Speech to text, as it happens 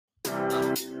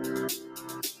Yeah.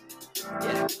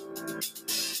 Yeah.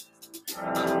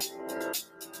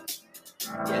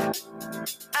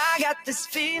 I got this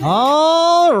feeling.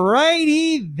 All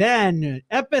righty then.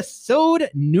 Episode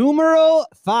numero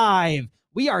 5.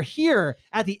 We are here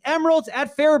at the Emeralds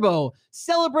at Faribault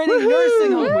celebrating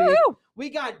Nursing Home Week. We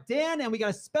got Dan and we got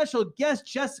a special guest.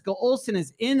 Jessica Olson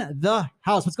is in the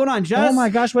house. What's going on, Jess? Oh my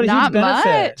gosh, what a Not huge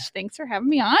benefit. much. Thanks for having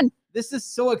me on. This is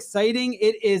so exciting.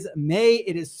 It is May.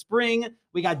 It is spring.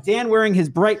 We got Dan wearing his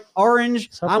bright orange.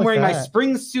 I'm wearing my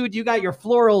spring suit. You got your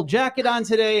floral jacket on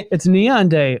today. It's Neon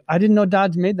Day. I didn't know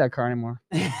Dodge made that car anymore.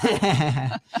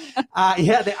 Yeah,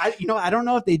 I don't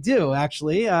know if they do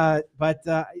actually, but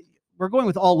we're going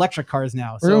with all electric cars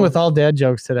now. We're going with all dad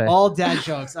jokes today. All dad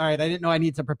jokes. All right, I didn't know I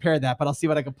need to prepare that, but I'll see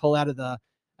what I can pull out of the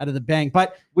bank.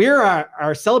 But we're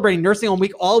are celebrating Nursing Home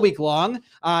Week all week long.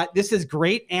 This is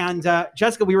great. And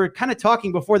Jessica, we were kind of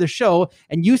talking before the show,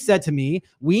 and you said to me,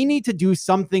 we need to do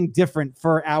something different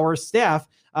for our staff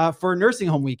for Nursing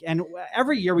Home Week. And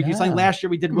every year we do something. Last year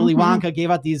we did Willy Wonka,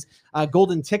 gave out these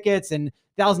golden tickets and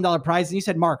 $1,000 prizes. And you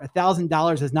said, Mark,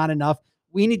 $1,000 is not enough.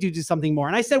 We need to do something more.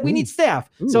 And I said, we need staff.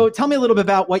 So tell me a little bit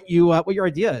about what your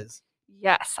idea is.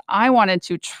 Yes, I wanted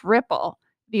to triple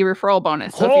the referral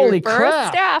bonus. So Holy if you refer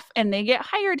crap. staff and they get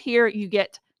hired here, you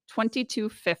get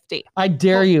 $2,250. I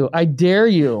dare you. I dare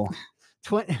you.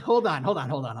 Hold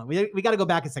on. We got to go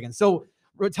back a second. So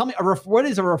tell me, what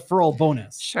is a referral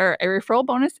bonus? Sure. A referral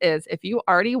bonus is if you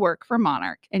already work for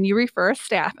Monarch and you refer a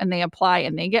staff and they apply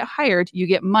and they get hired, you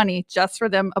get money just for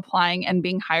them applying and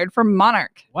being hired for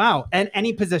Monarch. Wow. And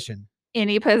any position.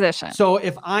 Any position. So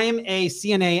if I'm a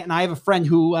CNA and I have a friend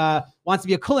who wants to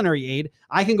be a culinary aide,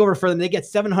 I can go refer them. They get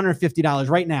 $750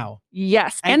 right now.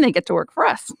 Yes. And they get to work for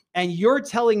us. And you're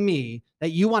telling me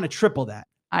that you want to triple that.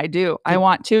 I do. I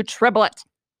want to triple it.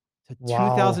 To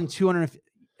 2,250.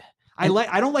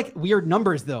 I don't like weird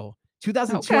numbers though.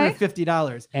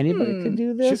 $2,250. Anybody could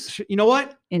do this? You know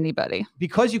what? Anybody.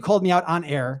 Because you called me out on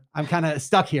air, I'm kind of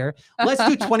stuck here. Let's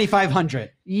do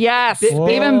 2,500. Yes. Whoa,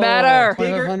 even better.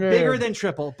 Bigger than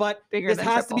triple. But this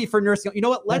has to be for nursing. You know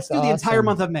what? Let's do the entire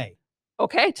month of May.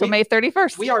 Okay, till May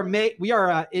 31st. We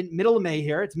are in middle of May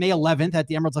here. It's May 11th at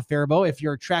the Emeralds of Faribault. If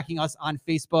you're tracking us on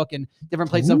Facebook and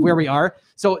different places of where we are.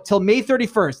 So till May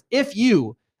 31st, if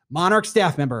you, Monarch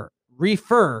staff member,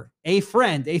 refer a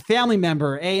friend, a family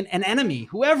member, an enemy,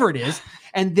 whoever it is,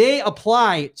 and they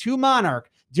apply to Monarch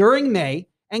during May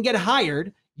and get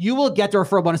hired, you will get the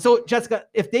referral bonus. So Jessica,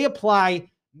 if they apply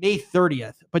May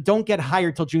 30th, but don't get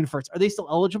hired till June 1st, are they still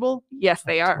eligible? Yes,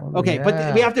 they are. Okay,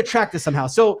 but we have to track this somehow.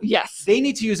 So yes, they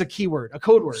need to use a keyword, a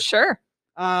code word. Sure.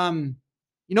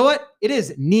 You know what? It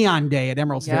is Neon Day at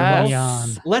Emeralds Faribault. Neon.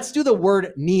 Let's do the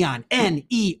word neon.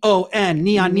 N-E-O-N.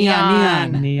 Neon.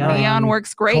 Neon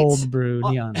works great. Cold brew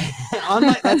neon.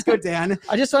 Let's go, Dan.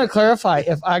 I just want to clarify,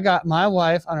 if I got my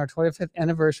wife on our 25th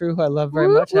anniversary, who I love very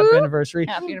much, happy anniversary,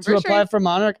 to apply for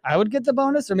Monarch, I would get the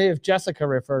bonus, or maybe if Jessica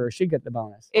referred her, she'd get the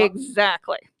bonus.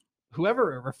 Exactly.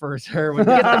 Whoever refers her would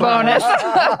get the bonus.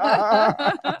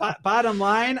 Bottom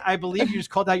line, I believe you just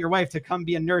called out your wife to come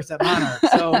be a nurse at Monarch.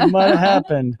 So it might have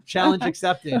happened. Challenge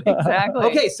accepted. Exactly.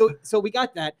 Okay, so we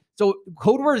got that. So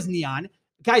code word is neon.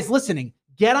 Guys, listening,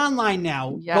 get online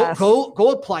now. Yes. Go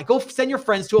apply. Go send your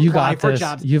friends to apply for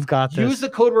jobs. You've got this. Use the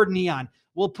code word neon.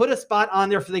 We'll put a spot on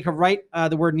there so they can write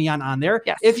the word neon on there.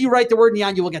 Yes. If you write the word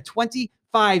neon, you will get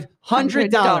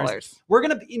 $2,500. We're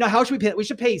going to, how should we pay? We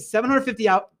should pay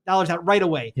 $750 out right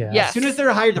away. Yeah. Yes. As soon as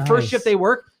they're hired, the first shift they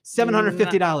work,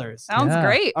 $750. Sounds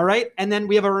great. All right. And then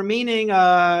we have a remaining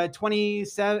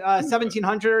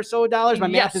 $1,700 or so dollars. My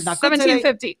math is not good today.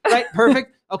 $1,750. Right.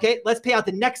 Perfect. Okay. Let's pay out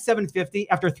the next $750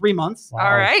 after 3 months. All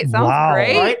right. Sounds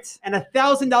great. All right. And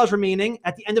 $1,000 remaining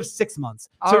at the end of 6 months.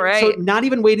 All right. So not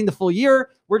even waiting the full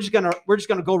year. We're just gonna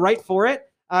go right for it.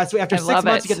 So after 6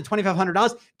 months, you get the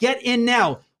 $2,500. Get in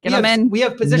now. Get them in. We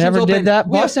have positions never open. Did that.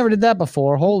 Boss never did that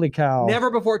before. Holy cow. Never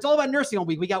before. It's all about Nursing Home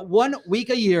Week. We got 1 week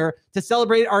a year to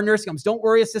celebrate our nursing homes. Don't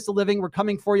worry, assisted living. We're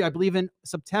coming for you, I believe, in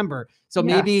September. So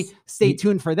maybe stay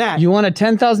tuned for that. You want a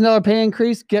 $10,000 pay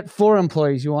increase? Get 4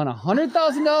 employees. You want a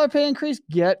 $100,000 pay increase?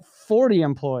 Get 40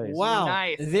 employees. Wow.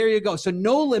 Nice. There you go. So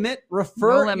no limit.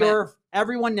 Refer your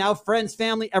everyone now, friends,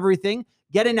 family, everything.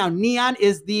 Get in now. Neon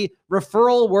is the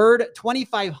referral word.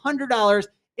 $2,500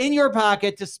 in your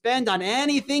pocket to spend on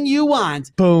anything you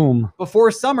want. Boom.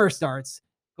 Before summer starts.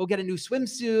 Go get a new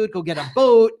swimsuit. Go get a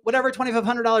boat. Whatever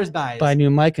 $2,500 buys. Buy a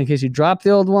new mic in case you drop the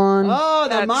old one. Oh,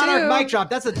 that Monarch too. mic drop.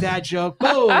 That's a dad joke.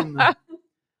 Boom.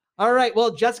 All right.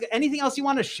 Well, Jessica, anything else you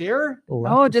want to share?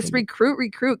 Oh, just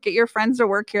recruit. Get your friends to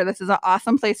work here. This is an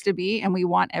awesome place to be, and we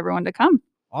want everyone to come.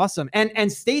 Awesome.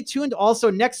 And stay tuned also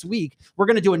next week. We're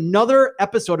going to do another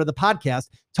episode of the podcast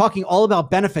talking all about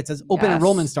benefits as open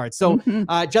enrollment starts. So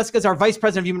Jessica's our Vice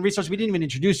President of Human Resources. We didn't even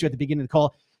introduce you at the beginning of the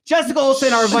call. Jessica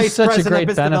Olson, our Vice President of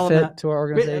Business Development to our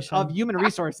organization of Human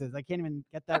Resources. I can't even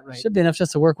get that right. Should be enough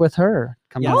just to work with her.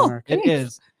 It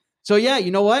is. So yeah, you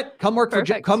know what? Come work with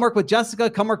Jessica.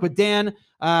 Come work with Dan.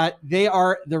 They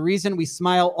are the reason we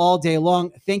smile all day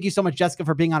long. Thank you so much, Jessica,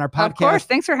 for being on our podcast. Of course.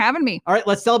 Thanks for having me. All right,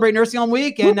 let's celebrate Nursing Home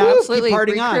Week and keep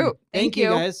partying on. Thank you,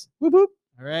 guys. Whoop, whoop.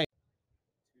 All right.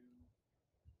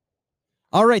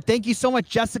 All right. Thank you so much,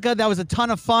 Jessica. That was a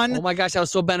ton of fun. Oh my gosh, that was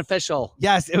so beneficial.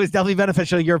 Yes, it was definitely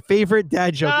beneficial. Your favorite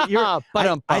dad joke. I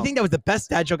think that was the best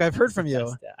dad joke I've heard from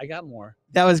you. I got more.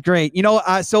 That was great. You know,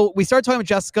 so we started talking with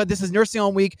Jessica. This is Nursing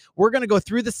Home Week. We're going to go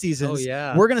through the seasons. Oh,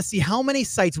 yeah. We're going to see how many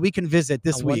sites we can visit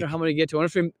this week. I wonder how many to get to. I wonder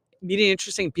if you're meeting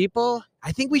interesting people.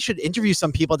 I think we should interview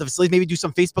some people at the facilities, maybe do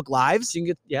some Facebook Lives. So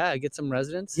you can get some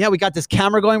residents. Yeah, we got this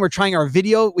camera going. We're trying our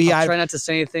video. I'll try not to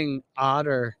say anything odd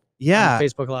or on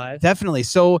Facebook Live. Definitely.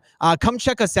 So come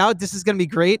check us out. This is going to be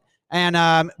great. And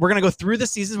we're going to go through the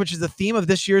seasons, which is the theme of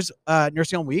this year's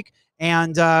Nursing Home Week.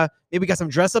 And maybe we got some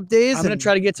dress up days. I'm going to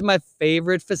try to get to my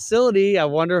favorite facility. I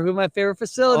wonder who my favorite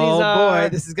facilities are. Oh boy,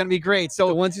 this is going to be great. So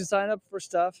the ones who sign up for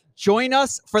stuff. Join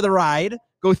us for the ride.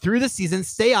 Go through the season.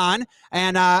 Stay on.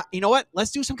 And you know what?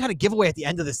 Let's do some kind of giveaway at the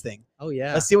end of this thing. Oh,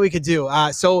 yeah. Let's see what we could do.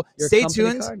 So stay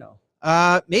tuned. Card? No.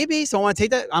 Maybe someone want to take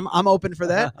that. I'm open for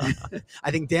that. I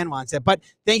think Dan wants it, but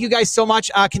thank you guys so much.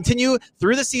 Continue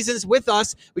through the seasons with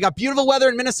us. We got beautiful weather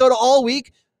in Minnesota all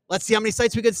week. Let's see how many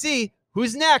sites we could see.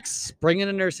 Who's next? Spring in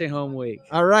a Nursing Home Week.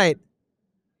 All right.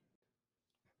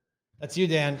 That's you,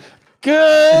 Dan.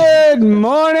 Good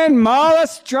morning,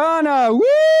 Malastrana.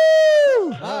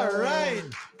 Woo! All right.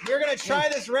 We're going to try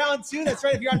this round 2. That's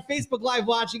right. If you're on Facebook Live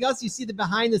watching us, you see the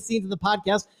behind the scenes of the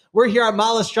podcast. We're here at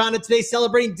Malastrana today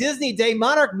celebrating Disney Day,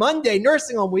 Monarch Monday,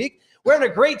 Nursing Home Week. We're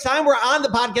having a great time. We're on the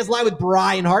podcast live with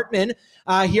Brian Hartman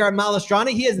here at Malastrana.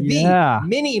 He is the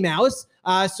Minnie Mouse.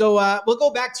 So we'll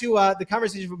go back to the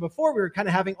conversation from before we were kind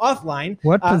of having offline.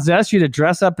 What possessed you to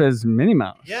dress up as Minnie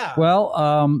Mouse? Yeah.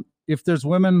 Well, if there's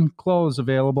women clothes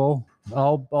available,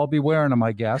 I'll be wearing them,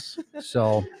 I guess.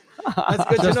 So that's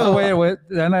good just to know. The way it went,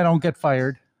 then I don't get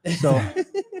fired. So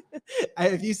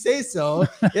if you say so.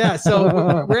 Yeah.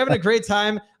 So we're having a great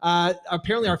time.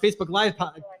 Apparently our Facebook Live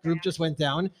group just went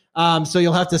down. So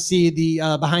you'll have to see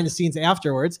the behind the scenes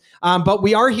afterwards. But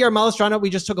we are here at Malastrana.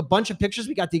 We just took a bunch of pictures.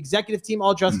 We got the executive team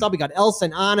all dressed up. We got Elsa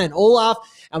and Anna and Olaf,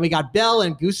 and we got Belle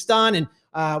and Gustan,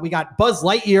 and we got Buzz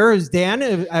Lightyear, who's Dan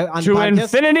on to the podcast.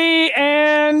 Infinity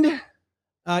and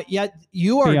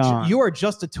you are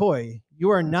just a toy. You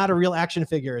are not a real action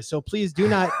figure, so please do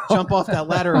not jump off that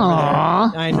ladder over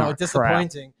there. I know,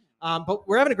 disappointing. But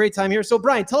we're having a great time here. So,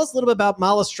 Brian, tell us a little bit about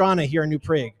Malastrana here in New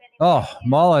Prague. Oh,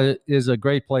 Mala is a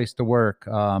great place to work.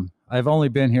 I've only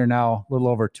been here now a little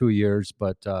over 2 years,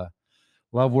 but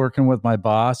love working with my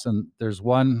boss. And there's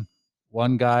one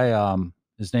guy,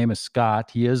 his name is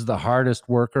Scott. He is the hardest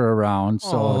worker around,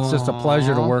 so it's just a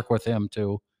pleasure to work with him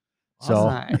too. So,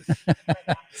 nice.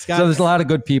 So there's a lot of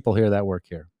good people here that work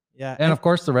here. Yeah, and of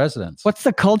course the residents. What's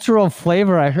the cultural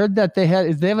flavor? I heard that they have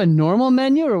a normal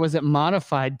menu, or was it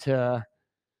modified to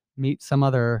meet some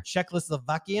other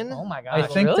Czechoslovakian? Oh my God! I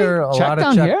think there are a lot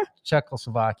of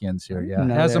Czechoslovakians here. Yeah,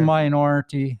 as a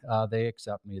minority, they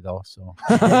accept me though. So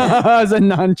as a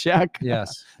non-Czech,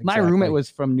 yes. Exactly. My roommate was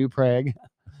from New Prague.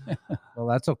 Well,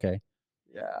 that's okay.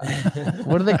 Yeah.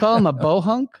 What do they call him? A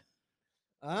bohunk?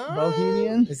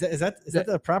 Bohemian? Is that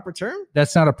the proper term?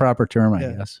 That's not a proper term, I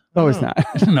guess. Oh, it's not.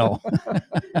 No.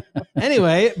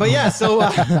 Anyway, but yeah, so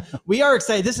we are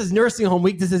excited. This is Nursing Home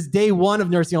Week. This is day 1 of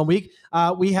Nursing Home Week.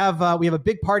 We have a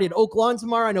big party at Oak Lawn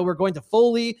tomorrow. I know we're going to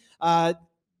Foley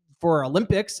for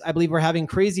Olympics. I believe we're having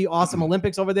crazy, awesome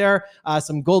Olympics over there.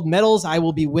 Some gold medals I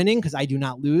will be winning because I do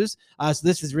not lose. So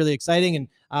this is really exciting.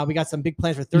 And we got some big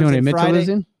plans for Thursday and Friday. To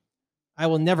losing? I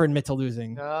will never admit to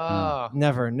losing. Oh.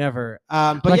 Never.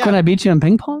 But like when I beat you in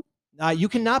ping pong? You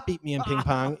cannot beat me in ping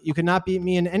pong. You cannot beat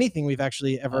me in anything we've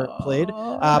actually ever played.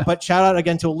 But shout out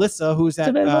again to Alyssa, who's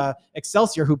at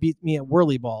Excelsior, who beat me at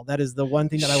Whirly Ball. That is the one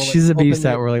thing that I will. She's a beast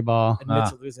at Whirly Ball. Admit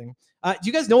to losing. Do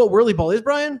you guys know what Whirly Ball is,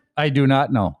 Brian? I do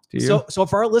not know. Do you? So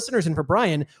for our listeners and for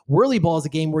Brian, Whirly Ball is a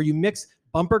game where you mix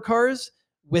bumper cars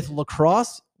with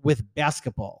lacrosse with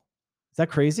basketball. Is that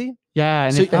crazy? Yeah,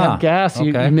 and if they have gas,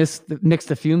 you mix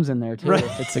the fumes in there too. Right.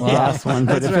 If it's a gas one,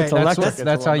 but if it's electric,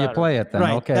 that's how you play it then.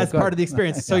 Right. Okay, that's part of the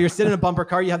experience. So you're sitting in a bumper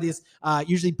car, you have these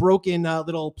usually broken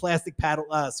little plastic paddle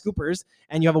scoopers,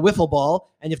 and you have a wiffle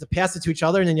ball, and you have to pass it to each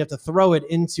other, and then you have to throw it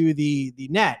into the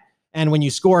net. And when you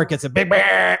score, it gets a big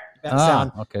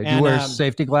sound. Okay. Do And, you wear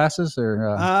safety glasses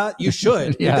or? You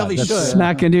should. Yeah, you definitely that's- should.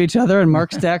 Smack into each other, and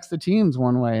Mark stacks the teams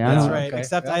one way. That's don't- right. okay.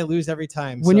 Except Yeah. I lose every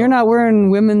time. When so. you're not wearing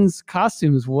women's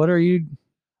costumes, what do you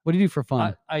do for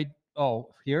fun?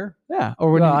 Here? Yeah.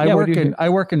 Or when Well, I what do you do? I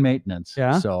work in maintenance.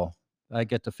 Yeah? So I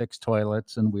get to fix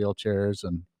toilets and wheelchairs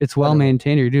and It's well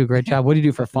maintained. You do a great job. What do you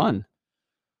do for fun?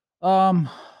 well,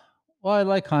 I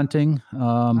like hunting.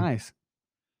 Nice.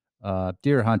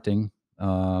 Deer hunting.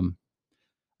 I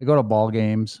go to ball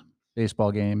games,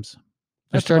 baseball games.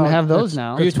 They're That's starting to about- have those that's-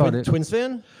 now. Are you a that's about it. Twins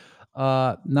fan?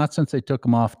 Not since they took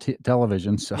them off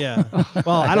television. So Yeah.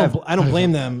 Well, I don't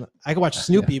blame them. I can watch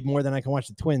Snoopy more than I can watch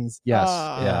the Twins. yes,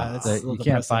 yeah, yeah, that's they- a you little can't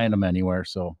depressing. find them anywhere.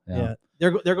 So Yeah.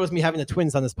 There goes me having the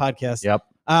Twins on this podcast. Yep.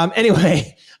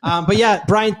 Anyway, but yeah,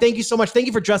 Brian, thank you so much. Thank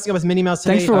you for dressing up as Minnie Mouse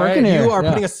today. Thanks for working You here. are Yeah.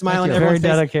 putting a smile on Thank you. Very everyone's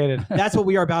face. dedicated. That's what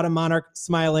we are about in Monarch,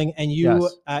 smiling, and you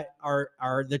Yes.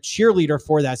 are the cheerleader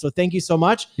for that. So thank you so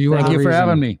much. You Thank are you the for reason.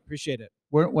 having me. Appreciate it.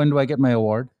 When do I get my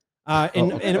award?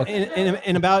 In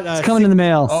about It's coming in the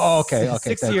mail. Oh, okay. Okay.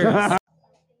 6 thank you. years.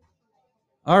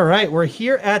 All right, we're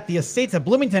here at the Estates of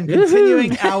Bloomington,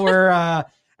 continuing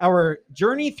our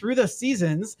journey through the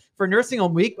seasons for Nursing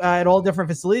Home Week at all different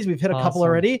facilities. We've hit a couple Awesome.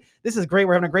 already. This is great.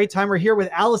 We're having a great time. We're here with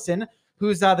Allison,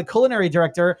 who's the culinary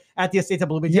director at the Estates of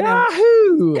Bloomington.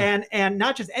 Yahoo! And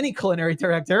not just any culinary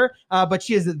director, but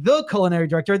she is the culinary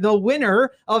director, the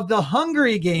winner of the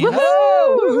Hungry Games.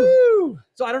 Woohoo! Woohoo!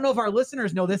 So I don't know if our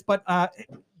listeners know this, but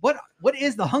what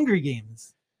is the Hungry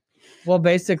Games? Well,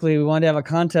 basically, we wanted to have a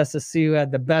contest to see who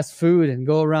had the best food and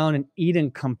go around and eat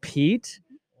and compete.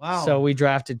 Wow. So we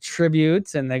drafted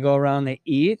tributes, and they go around, they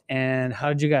eat. And how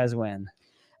did you guys win?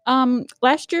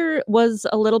 Last year was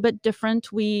a little bit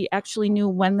different. We actually knew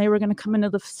when they were going to come into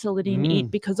the facility and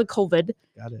eat because of COVID.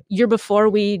 Got it. Year before,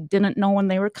 we didn't know when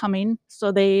they were coming.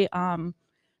 So they,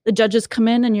 the judges come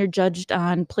in and you're judged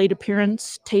on plate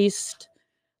appearance, taste,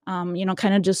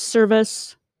 kind of just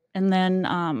service. And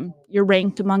then you're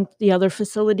ranked among the other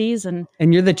facilities. And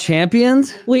And you're the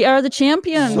champions? we are the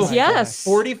champions. So, Yes.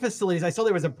 40 facilities. I saw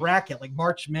there was a bracket like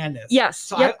March Madness. Yes.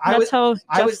 So Yep. I That's was- how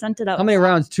I Jeff was- sent it out. How many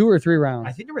rounds? 2 or 3 rounds?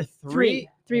 I think there were Three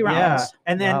Yeah. rounds.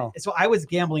 And then, Wow. so I was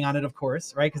gambling on it, of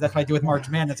course, right? Because that's what I do with March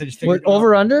Madness. I just What, figured it out.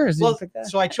 over under? Is it Well, just like that?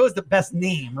 so I chose the best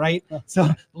name, right? So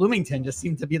Bloomington just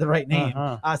seemed to be the right name.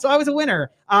 Uh-huh. So I was a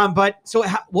winner. But so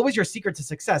what was your secret to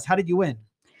success? How did you win?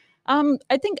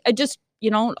 I think I just,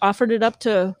 offered it up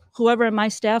to whoever in my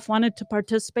staff wanted to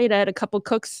participate. I had a couple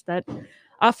cooks that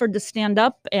offered to stand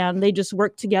up, and they just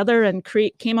worked together and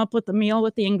came up with a meal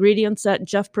with the ingredients that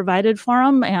Jeff provided for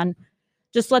them, and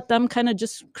just let them kind of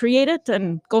just create it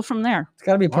and go from there. It's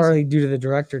got to be partly due to the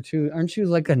director, too. Aren't you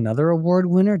like another award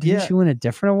winner? Didn't Yeah. you win a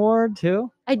different award,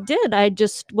 too? I did. I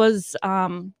just was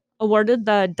awarded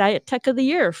the Diet Tech of the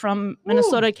Year from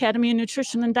Minnesota Academy of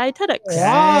Nutrition and Dietetics.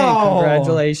 Wow. Dang,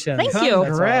 congratulations. Thank you.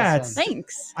 Congrats. That's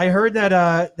Thanks. I heard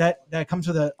that that comes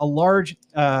with a large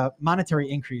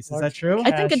monetary increase. Is that Large true? I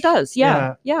think it does.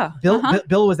 Yeah. Yeah. Bill, Uh-huh.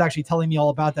 Bill was actually telling me all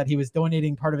about that. He was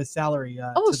donating part of his salary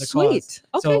Oh, to the sweet.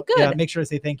 cause. Okay, So, good. Yeah, make sure to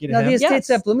say thank you to Now, him. the Estates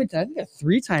Yes. at Bloomington, I think they're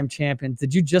 3-time champions.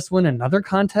 Did you just win another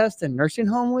contest in Nursing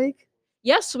Home Week?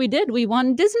 Yes, we did. We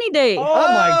won Disney Day. Oh,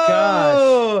 my gosh.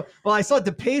 Oh! Well, I saw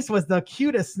DePace was the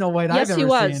cutest Snow White yes, I've he ever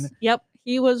was. seen. Yep.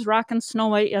 He was rocking Snow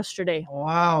White yesterday.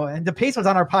 Wow. And DePace was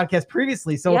on our podcast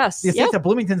previously. So Yes, the Estates yep. of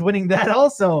Bloomington's winning that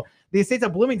also. The Estates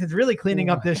of Bloomington's really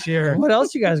cleaning up this year. What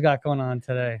else you guys got going on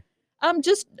today?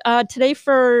 Just today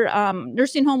for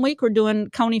Nursing Home Week, we're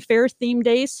doing County Fair theme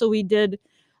days. So we did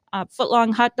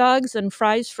footlong hot dogs and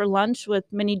fries for lunch with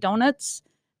mini donuts.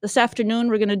 This afternoon,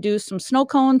 we're going to do some snow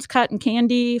cones, cotton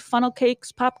candy, funnel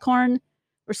cakes, popcorn.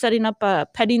 We're setting up a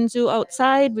petting zoo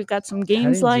outside. We've got some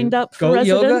games Petting lined zoo. up for Goat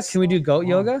residents. yoga? Can we do goat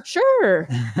yoga? Sure.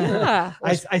 Yeah.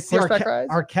 I see Horseback rides?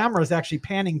 our camera is actually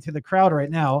panning to the crowd right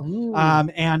now. Ooh.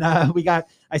 And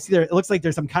I see there, it looks like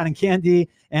there's some cotton candy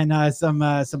and some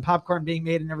popcorn being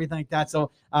made and everything like that.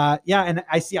 So and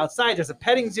I see outside there's a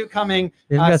petting zoo coming.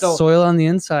 They've got so- soil on the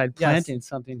inside, Yes. planting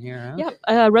something here. Huh?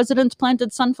 Yep. Residents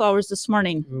planted sunflowers this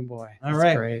morning. Oh boy. All That's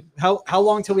right. Great. How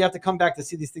long till we have to come back to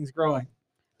see these things growing?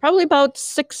 Probably about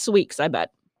 6 weeks, I bet.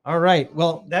 All right.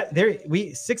 Well,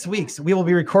 6 weeks. We will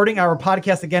be recording our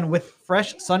podcast again with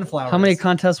fresh sunflowers. How many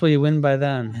contests will you win by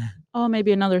then? Oh,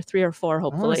 maybe another 3 or 4, I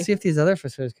want hopefully. to see if these other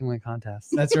facilities can win contests.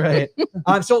 That's right.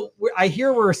 So I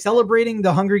hear we're celebrating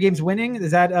the Hunger Games winning.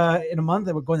 Is that in a month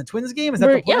that we're going to the Twins game? Is that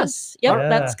the plan? Yes. Yep. Yeah.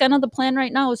 That's kind of the plan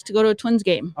right now is to go to a Twins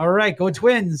game. All right. Go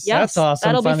Twins. Yeah. That's Yes, awesome.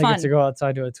 that'll be Finally get fun. to go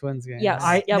outside to a Twins game. Yes.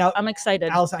 Now- Yep. I'm excited.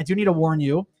 Allison, I do need to warn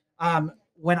you.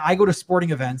 When I go to sporting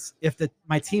events, if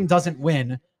my team doesn't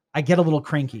win, I get a little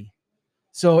cranky.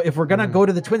 So if we're gonna go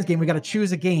to the Twins game, we got to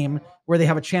choose a game where they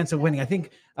have a chance of winning. I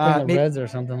think The Reds or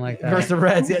something like that. versus the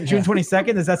Reds, June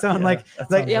 22nd. Does that sound like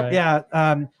that like sounds right.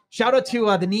 yeah? Shout out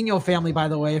to the Nino family, by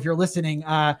the way, if you're listening.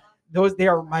 They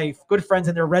are my good friends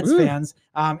and they're Reds fans.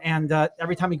 And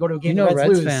every time we go to a game, the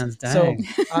Reds lose. Fans, so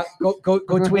go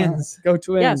Twins. Go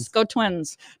Twins. Yes, go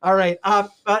Twins. All right.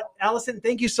 Allison,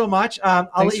 thank you so much. I'll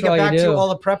let you get back to all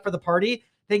the prep for the party.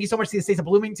 Thank you so much to the Estates of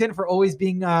Bloomington for always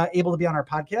being able to be on our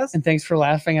podcast. And thanks for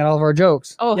laughing at all of our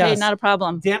jokes. Oh, Yes. hey, not a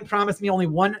problem. Dan promised me only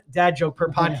one dad joke per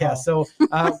podcast. So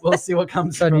we'll see what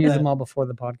comes Try to from use that. them all before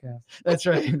the podcast. That's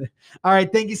right. All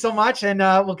right. Thank you so much. And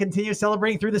we'll continue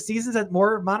celebrating through the seasons at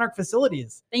more Monarch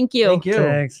facilities. Thank you. Thank you.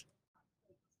 Thanks.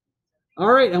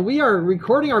 All right, and we are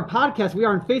recording our podcast. We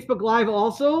are on Facebook Live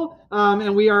also,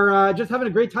 and we are just having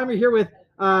a great time. We're here with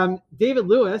David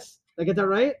Lewis. Did I get that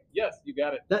right? Yes, you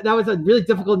got it. That was a really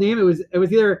difficult name. It was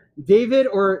either David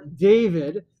or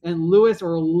David, and Lewis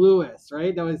or Lewis,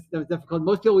 right? That was difficult.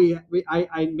 Most people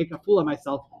I make a fool of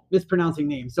myself mispronouncing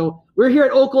names. So we're here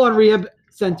at Oaklawn Rehab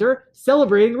Center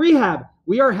celebrating rehab.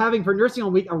 We are having for Nursing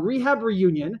Home Week a rehab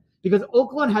reunion because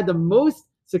Oaklawn had the most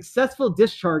successful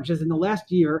discharges in the last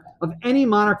year of any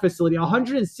Monarch facility.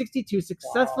 162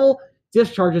 successful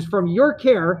discharges from your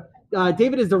care.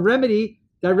 David is the Remedy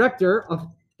Director of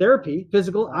Therapy,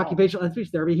 Physical, Occupational, and Speech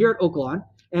Therapy here at Oaklawn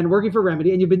and working for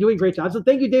Remedy. And you've been doing a great job. So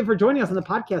thank you, Dave, for joining us on the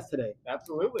podcast today.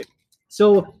 Absolutely.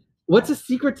 So what's the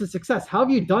secret to success? How have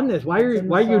you done this? Why are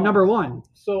you number one?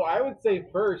 So I would say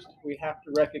first we have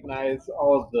to recognize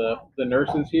all of the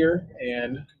nurses here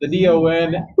and the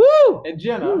DON Woo! and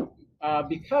Jenna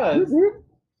because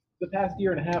the past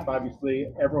year and a half, obviously,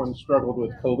 everyone struggled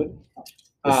with COVID.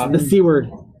 The C word.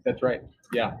 That's right.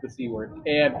 Yeah, the C word.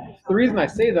 And the reason I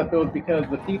say that, though, is because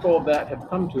the people that have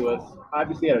come to us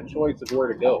obviously had a choice of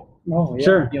where to go. Oh, yeah.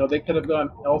 Sure. You know, they could have gone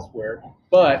elsewhere,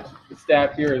 but the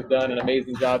staff here has done an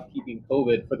amazing job keeping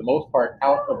COVID, for the most part,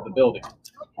 out of the building.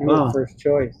 You were Wow. first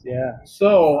choice, yeah.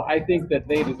 So I think that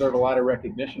they deserve a lot of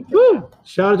recognition for Woo! that.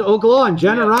 Shout out to Oaklawn,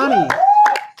 Jen and Yeah. Ronnie.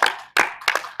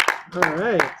 All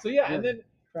right. So yeah, and then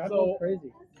Crowd So- goes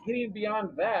crazy. getting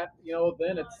beyond that, you know,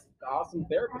 then it's the awesome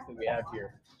therapists that we have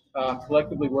here.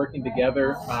 Collectively working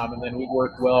together, and then we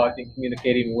work well, I think,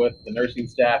 communicating with the nursing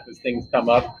staff as things come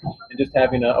up, and just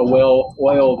having a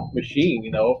well-oiled machine,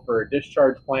 you know, for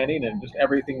discharge planning and just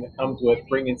everything that comes with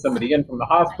bringing somebody in from the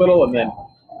hospital, and then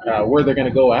where they're going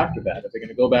to go after that. If they're going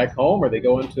to go back home, or they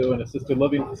go into an assisted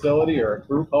living facility or a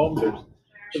group home, there's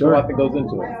Sure. a lot that goes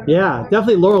into it. Yeah,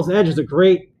 definitely Laurel's Edge is a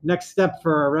great next step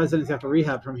for our residents after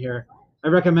rehab from here. I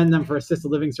recommend them for assisted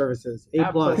living services. A+.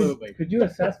 Absolutely. Could you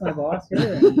assess my boss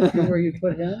here and see where you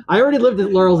put him? I already lived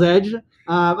at Laurel's Edge.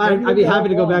 I'd be happy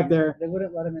to go back there. They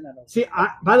wouldn't let him in at all. See,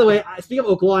 by the way, speaking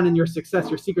of Oaklawn and your success,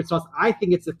 your secret sauce, I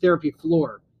think it's the therapy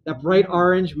floor. That bright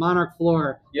orange Monarch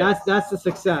floor. Yes. That's the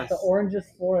success. The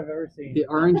orangest floor I've ever seen. The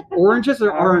oranges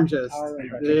or oranges?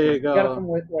 Orange. There you go. Got it from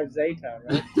Wazeta,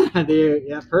 right?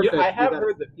 Yeah, perfect. I have You got it.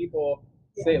 heard that people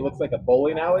say it looks like a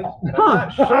bowling alley. And I'm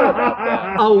not sure about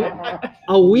that.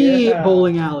 A wee Yeah.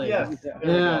 bowling alley. Yes.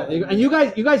 Yeah, and you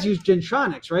guys use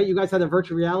Gentronics, right? You guys had a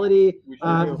virtual reality We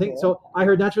sure do. thing. So I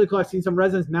heard that's really cool. I've seen some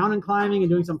residents mountain climbing and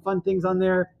doing some fun things on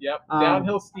there. Yep. Um,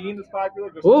 Downhill skiing is popular.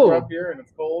 Just ooh. we're up here and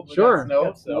it's cold. We got Sure. Snow,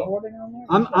 Got so snowboarding on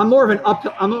there? I'm more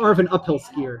of an uphill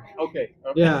skier. okay.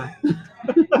 Yeah.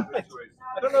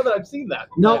 I don't know that I've seen that.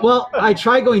 No, well, I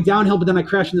tried going downhill, but then I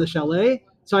crashed into the chalet.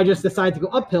 So I just decided to go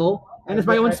uphill, and it's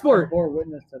my own sport. I bore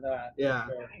witness to that. Yeah.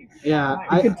 So.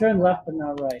 Yeah, You can turn left but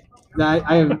not right.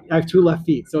 I have 2 left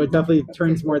feet, so it definitely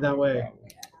turns more that way.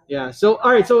 Yeah. So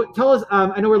all right. So tell us.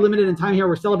 I know we're limited in time here.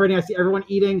 We're celebrating. I see everyone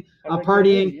eating,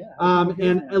 partying.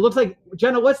 And it looks like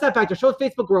Jenna. What's that back there? Show us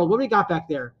Facebook World. What do we got back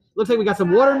there? Looks like we got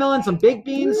some watermelon, some baked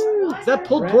beans. Is that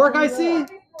pulled pork I see?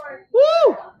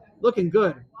 Woo! Looking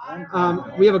good.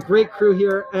 We have a great crew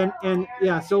here, and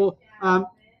yeah. So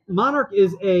Monarch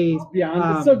is a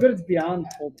beyond. It's so good. It's beyond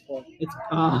pulled pork. It's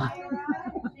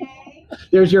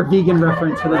there's your vegan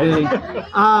reference for the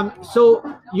day. So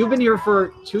you've been here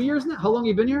for 2 years now. How long have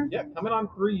you been here? Yeah, coming on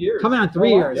 3 years. Coming on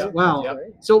 3 Oh, wow. years. Yep. Wow. Yep.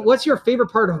 So what's your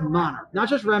favorite part of Monarch? Not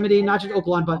just Remedy, not just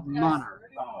Oaklawn, but Monarch.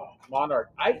 Oh, Monarch.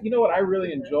 You know what I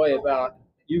really enjoy about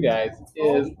you guys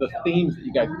is the themes that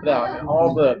you guys put out, and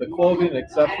all the clothing and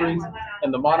accessories,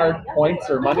 and the Monarch points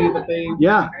or money that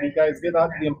Yeah, you guys give out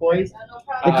to the employees.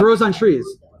 it grows on trees.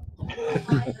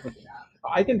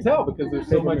 I can tell because there's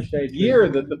so much gear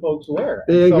that the folks wear.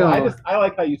 There you so go. I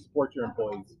like how you support your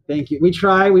employees. Thank you. We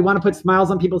try. We want to put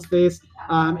smiles on people's face.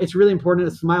 It's really important.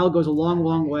 A smile goes a long,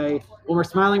 long way. When we're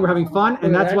smiling, we're having fun,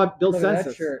 and that's what builds Look at that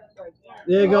census. shirt.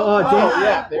 There you go. Oh, Oh, Dan.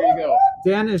 yeah, there you go.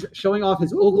 Dan is showing off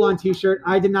his Oaklawn t-shirt.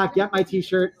 I did not get my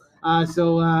t-shirt,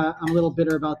 so I'm a little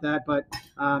bitter about that. But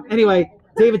anyway,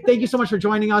 David, thank you so much for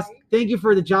joining us. Thank you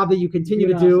for the job that you continue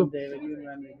to do.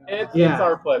 It's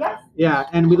our pleasure. Yeah,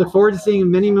 and we look forward to seeing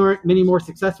many more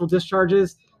successful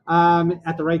discharges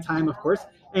at the right time, of course.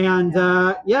 And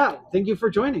yeah, thank you for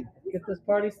joining. Get this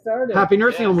party started. Happy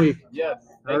Nursing Home Week. Yes.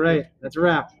 All right, that's a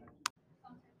wrap.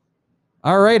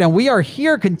 All right, and we are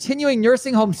here continuing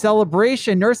Nursing Home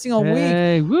Celebration, Nursing Home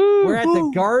Week. Woo, We're at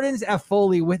the Gardens at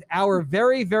Foley with our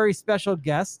very, very special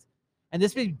guest. And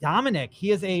this is Dominic.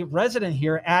 He is a resident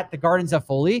here at the Gardens at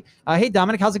Foley. Hey,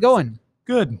 Dominic, how's it going?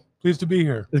 Good. Pleased to be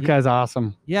here. This guy's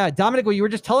awesome. Yeah, Dominic, well, you were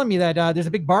just telling me that there's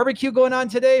a big barbecue going on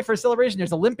today for a celebration.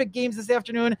 There's Olympic Games this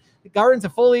afternoon. The Gardens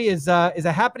of Foley is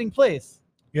a happening place.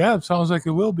 Yeah, it sounds like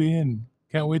it will be, and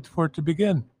can't wait for it to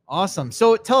begin. Awesome.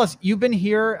 So tell us, you've been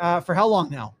here for how long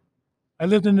now? I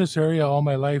lived in this area all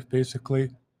my life, basically.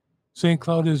 St.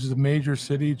 Cloud is the major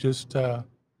city, just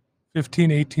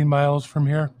 15, 18 miles from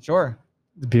here. Sure.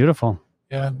 It's beautiful.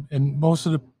 Yeah, and most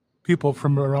of the people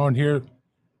from around here,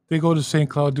 they go to St.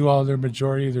 Cloud, do all their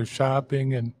majority of their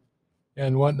shopping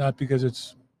and whatnot because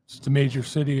it's the major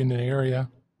city in the area.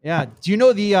 Yeah. Do you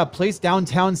know the place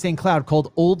downtown St. Cloud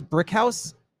called Old Brick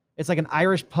House? It's like an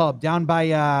Irish pub down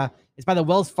by it's by the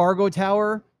Wells Fargo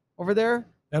Tower over there.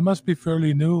 That must be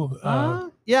fairly new.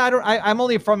 Yeah, I'm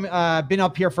only from been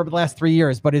up here for the last 3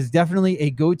 years, but it's definitely a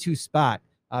go-to spot.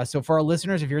 So for our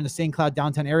listeners, if you're in the St. Cloud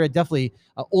downtown area, definitely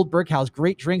Old Brick House.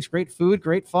 Great drinks, great food,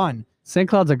 great fun. St.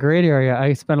 Cloud's a great area.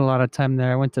 I spent a lot of time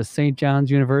there. I went to St. John's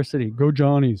University. Go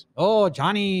Johnnies. Oh,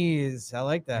 Johnny's. I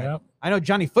like that. Yep. I know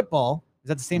Johnny Football. Is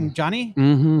that the same Johnny?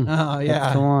 Mm-hmm. Oh, yeah.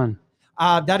 That's the one.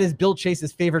 That is Bill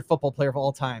Chase's favorite football player of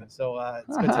all time. So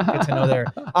it's good to know there.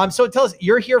 So tell us,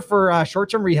 you're here for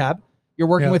short-term rehab. You're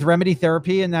working with Remedy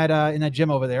Therapy in that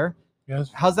gym over there. Yes.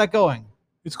 How's that going?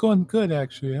 It's going good,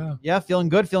 actually, yeah. Yeah, feeling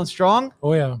good, feeling strong?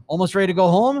 Oh, yeah. Almost ready to go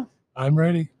home? I'm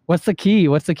ready. What's the key?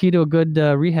 What's the key to a good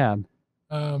rehab?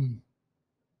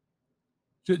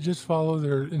 Just follow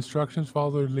their instructions,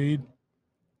 follow their lead,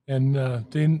 and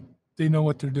they know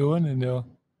what they're doing, and they'll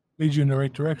lead you in the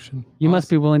right direction. You must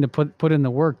be willing to put in the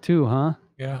work too, huh?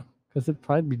 Yeah. Because it'd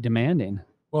probably be demanding.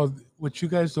 Well, what you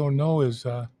guys don't know is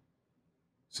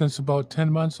since about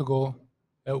 10 months ago,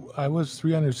 I was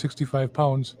 365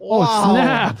 pounds. Oh,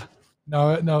 snap.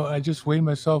 Now I just weighed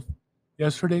myself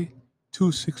yesterday,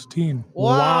 216.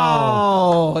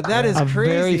 Wow. That is a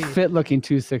crazy. very fit-looking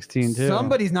 216 too.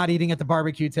 Somebody's not eating at the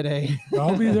barbecue today.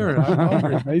 I'll be there. I'm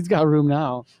hungry. He's got room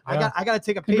now. Yeah. I got to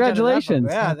take a page out of that book. Congratulations.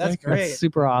 Yeah, that's Thank you. great. That's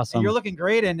super awesome. And you're looking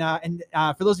great. And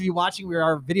for those of you watching, we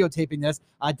are videotaping this.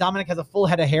 Dominic has a full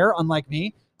head of hair, unlike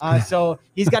me. So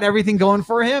he's got everything going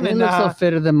for him. He And looks so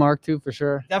fitter than Mark too, for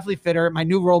sure. definitely fitter. My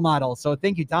new role model. So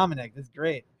thank you, Dominic. That's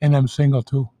great. And I'm single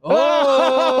too.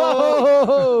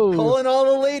 Oh, pulling all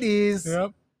the ladies.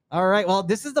 Yep. All right. Well,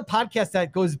 this is the podcast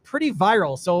that goes pretty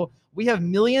viral. So we have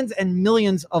millions and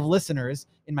millions of listeners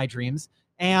in my dreams.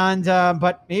 And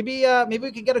but maybe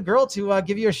we could get a girl to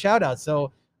give you a shout out.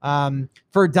 So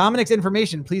for Dominic's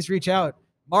information, please reach out,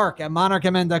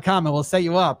 Mark@monarchmn.com, and we'll set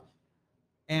you up.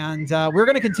 And we're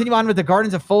going to continue on with the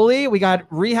Gardens of Foley. We got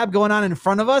rehab going on in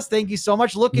front of us. Thank you so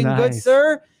much. Looking good, Nice.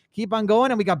 sir. Keep on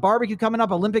going. And we got barbecue coming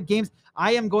up, Olympic Games.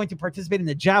 I am going to participate in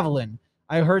the javelin.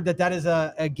 I heard that is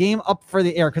a game up for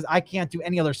the air because I can't do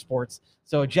any other sports.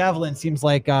 So javelin seems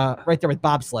like right there with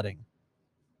bobsledding.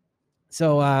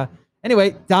 So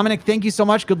anyway, Dominic, thank you so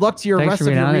much. Good luck to your Thanks rest for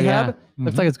of being your on it, rehab. yeah.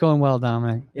 Looks like it's going well,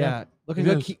 Dominic. Yeah, looking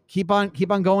it good. is. Keep on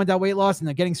going with that weight loss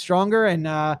and getting stronger. And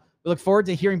we look forward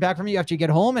to hearing back from you after you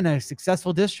get home and a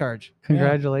successful discharge.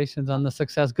 Congratulations on the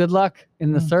success. Good luck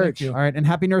in the Thank search. you. All right, and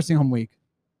happy Nursing Home Week.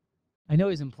 I know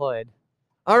he's employed.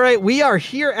 All right, we are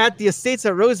here at the Estates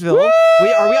at Roseville. Are we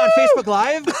on Facebook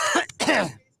Live?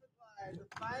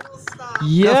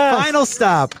 Yes. The final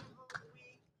stop.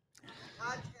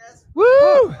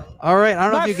 Woo! All right, I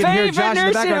don't know if you can hear Josh in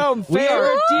the background. We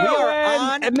are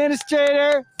on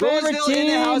administrator, favorite Roseville in the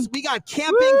team. house. We got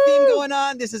camping theme going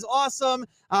on. This is awesome.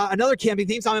 Another camping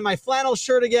theme. So I'm in my flannel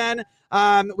shirt again.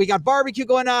 We got barbecue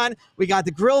going on. We got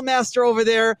the grill master over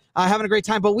there having a great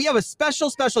time. But we have a special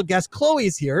guest.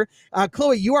 Chloe's here.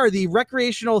 Chloe, you are the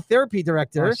recreational therapy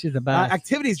director, Oh, she's the best.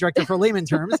 activities director for layman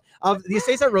terms of the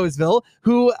Estates at Roseville,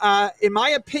 who, in my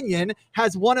opinion,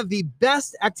 has one of the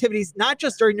best activities, not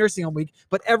just during Nursing Home Week,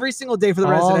 but every single day for the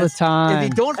all residents. the time. If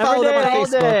you don't follow them on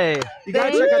Facebook, you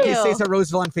gotta Thank check out the you. Estates at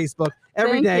Roseville on Facebook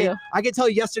every Thank day. you. I can tell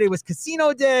you yesterday was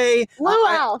Casino Day.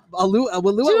 Luau. Luau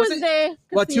was it? Tuesday.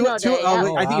 Well, Casino Day,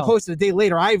 yeah. I think you wow. posted a day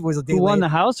later. I was a day Who won late. the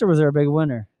house, or was there a big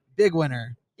winner? Big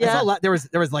winner. I saw Yeah. a lot. There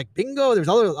was like bingo. There was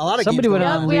a lot of Somebody games went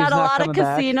going on Yep, we leave's had a not lot of coming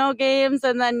back. casino games,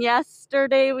 and then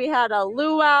yesterday we had a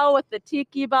luau with the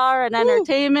tiki bar and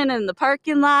entertainment in the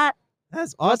parking lot.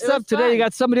 That's What's awesome. up today? You fun.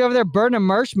 got somebody over there burning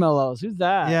marshmallows. Who's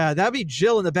that? Yeah, that'd be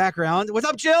Jill in the background. What's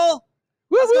up, Jill?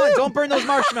 How's it going? Don't burn those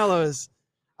marshmallows.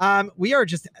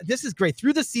 This is great.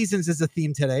 Through the Seasons is the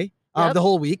theme today of Yep. the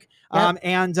whole week. Yep.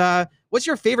 And what's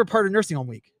your favorite part of Nursing Home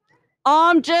Week?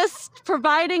 Just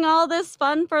providing all this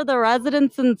fun for the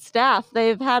residents and staff.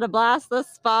 They've had a blast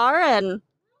thus far, and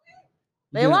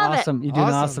they love it. You do an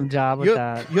Awesome. awesome job with You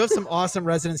that. have some awesome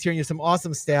residents here and you have some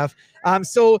awesome staff.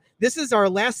 So this is our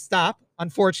last stop.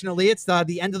 Unfortunately, it's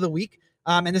the end of the week.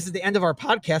 And this is the end of our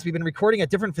podcast. We've been recording at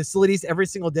different facilities every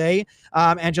single day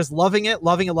and just loving it.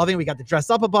 We got to dress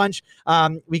up a bunch.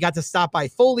 We got to stop by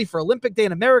Foley for Olympic Day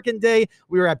and American Day.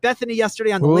 We were at Bethany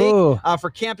yesterday on the Ooh. lake for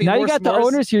camping. Now and you more got the s'mores.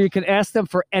 owners here. You can ask them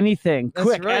for anything. That's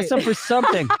Quick, right. ask them for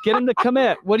something. Get them to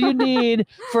commit. What do you need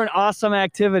for an awesome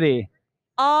activity?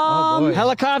 boy.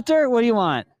 Helicopter? What do you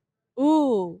want?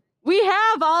 Ooh, we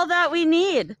have all that we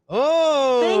need.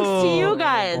 Oh, Thanks to you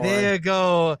guys. There you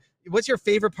go. What's your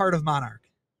favorite part of Monarch?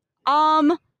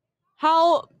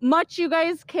 How much you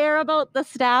guys care about the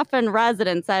staff and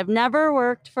residents. I've never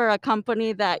worked for a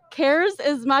company that cares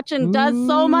as much and does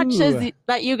so much as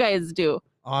that you guys do.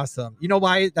 Awesome. You know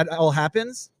why that all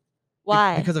happens?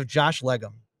 Why? Because of Josh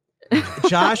Legum.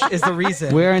 Josh is the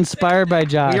reason. We're inspired by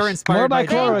Josh. We are inspired more by by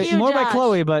Josh. Chloe. Thank you, More by Josh.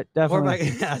 Chloe, but Or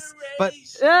definitely. yes, but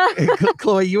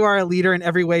Chloe, you are a leader in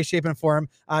every way, shape, and form.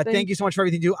 Thank you so much for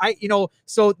everything you do.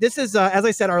 So this is, as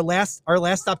I said, our last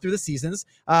stop through the seasons.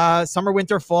 Summer,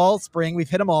 winter, fall, spring. We've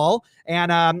hit them all, and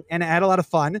had a lot of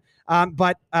fun.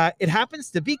 But it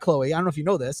happens to be, Chloe, I don't know if you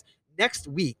know this. Next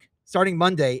week, starting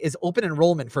Monday, is open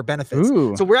enrollment for benefits.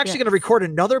 Ooh. So we're actually going to record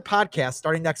another podcast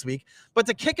starting next week. But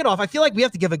to kick it off, I feel like we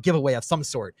have to give a giveaway of some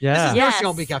sort. Yeah. This is Yes. Nursing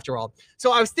Home Week after all.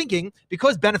 So I was thinking,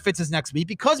 because benefits is next week,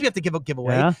 because we have to give a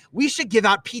giveaway, Yeah. we should give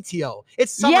out PTO.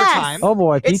 It's summertime. Oh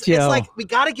boy, It's PTO. like we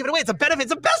got to give it away. It's a benefit.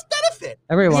 It's the best benefit.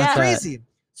 Everyone It's wants that. crazy.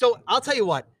 So I'll tell you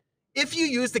what. If you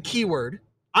use the keyword,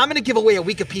 I'm going to give away a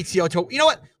week of PTO to. You know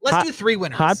what? Let's do 3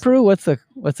 winners. Hot brew? What's the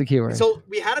keyword? So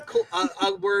we had a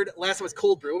word last time was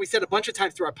cold brew. We said a bunch of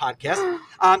times through our podcast.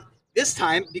 This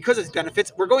time, because it's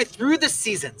benefits, we're going through the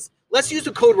seasons. Let's use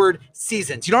the code word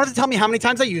seasons. You don't have to tell me how many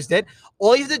times I used it.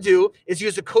 All you have to do is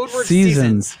use the code word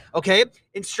seasons. Okay.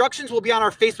 Instructions will be on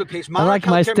our Facebook page. I like Monarch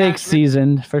my Healthcare steak Management.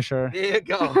 seasoned for sure. There you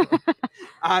go.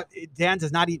 Dan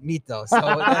does not eat meat though, so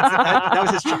that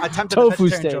was his attempt at a Tofu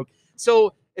vegetarian steak. joke.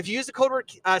 So if you use the code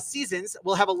word seasons,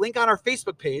 we'll have a link on our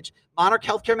Facebook page, Monarch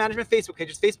Healthcare Management Facebook page.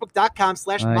 It's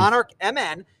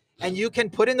facebook.com/monarchmn. And you can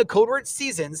put in the code word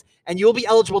seasons and you'll be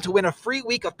eligible to win a free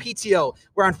week of PTO.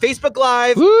 We're on Facebook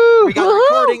Live. Woo! We got the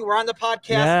recording. We're on the podcast.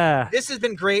 Yeah. This has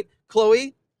been great.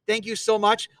 Chloe, thank you so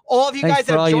much. All of you Thanks guys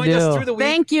for that all have you joined us do. through the week.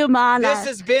 Thank you, Monarch. This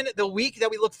has been the week that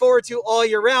we look forward to all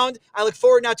year round. I look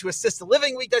forward now to Assisted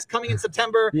Living Week that's coming in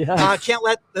September. Yes. Can't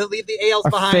leave the ALs Our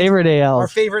behind. favorite Our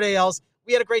ALs. favorite ALs.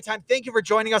 We had a great time. Thank you for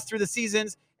joining us through the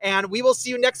seasons. And we will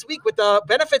see you next week with the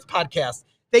Benefits Podcast.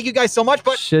 Thank you guys so much.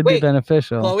 But Should wait, be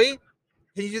beneficial. Chloe,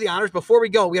 can you do the honors? Before we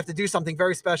go, we have to do something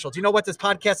very special. Do you know what this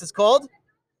podcast is called?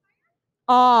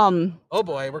 Oh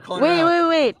boy, we're calling it out.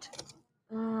 Wait.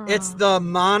 It's the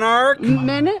Monarch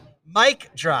Minute. Mic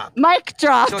Drop. Mic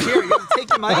drop. So here, you have to take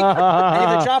the mic and you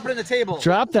have to drop it on the table.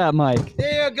 Drop that mic.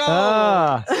 There you go.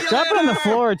 Drop it on the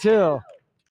floor too.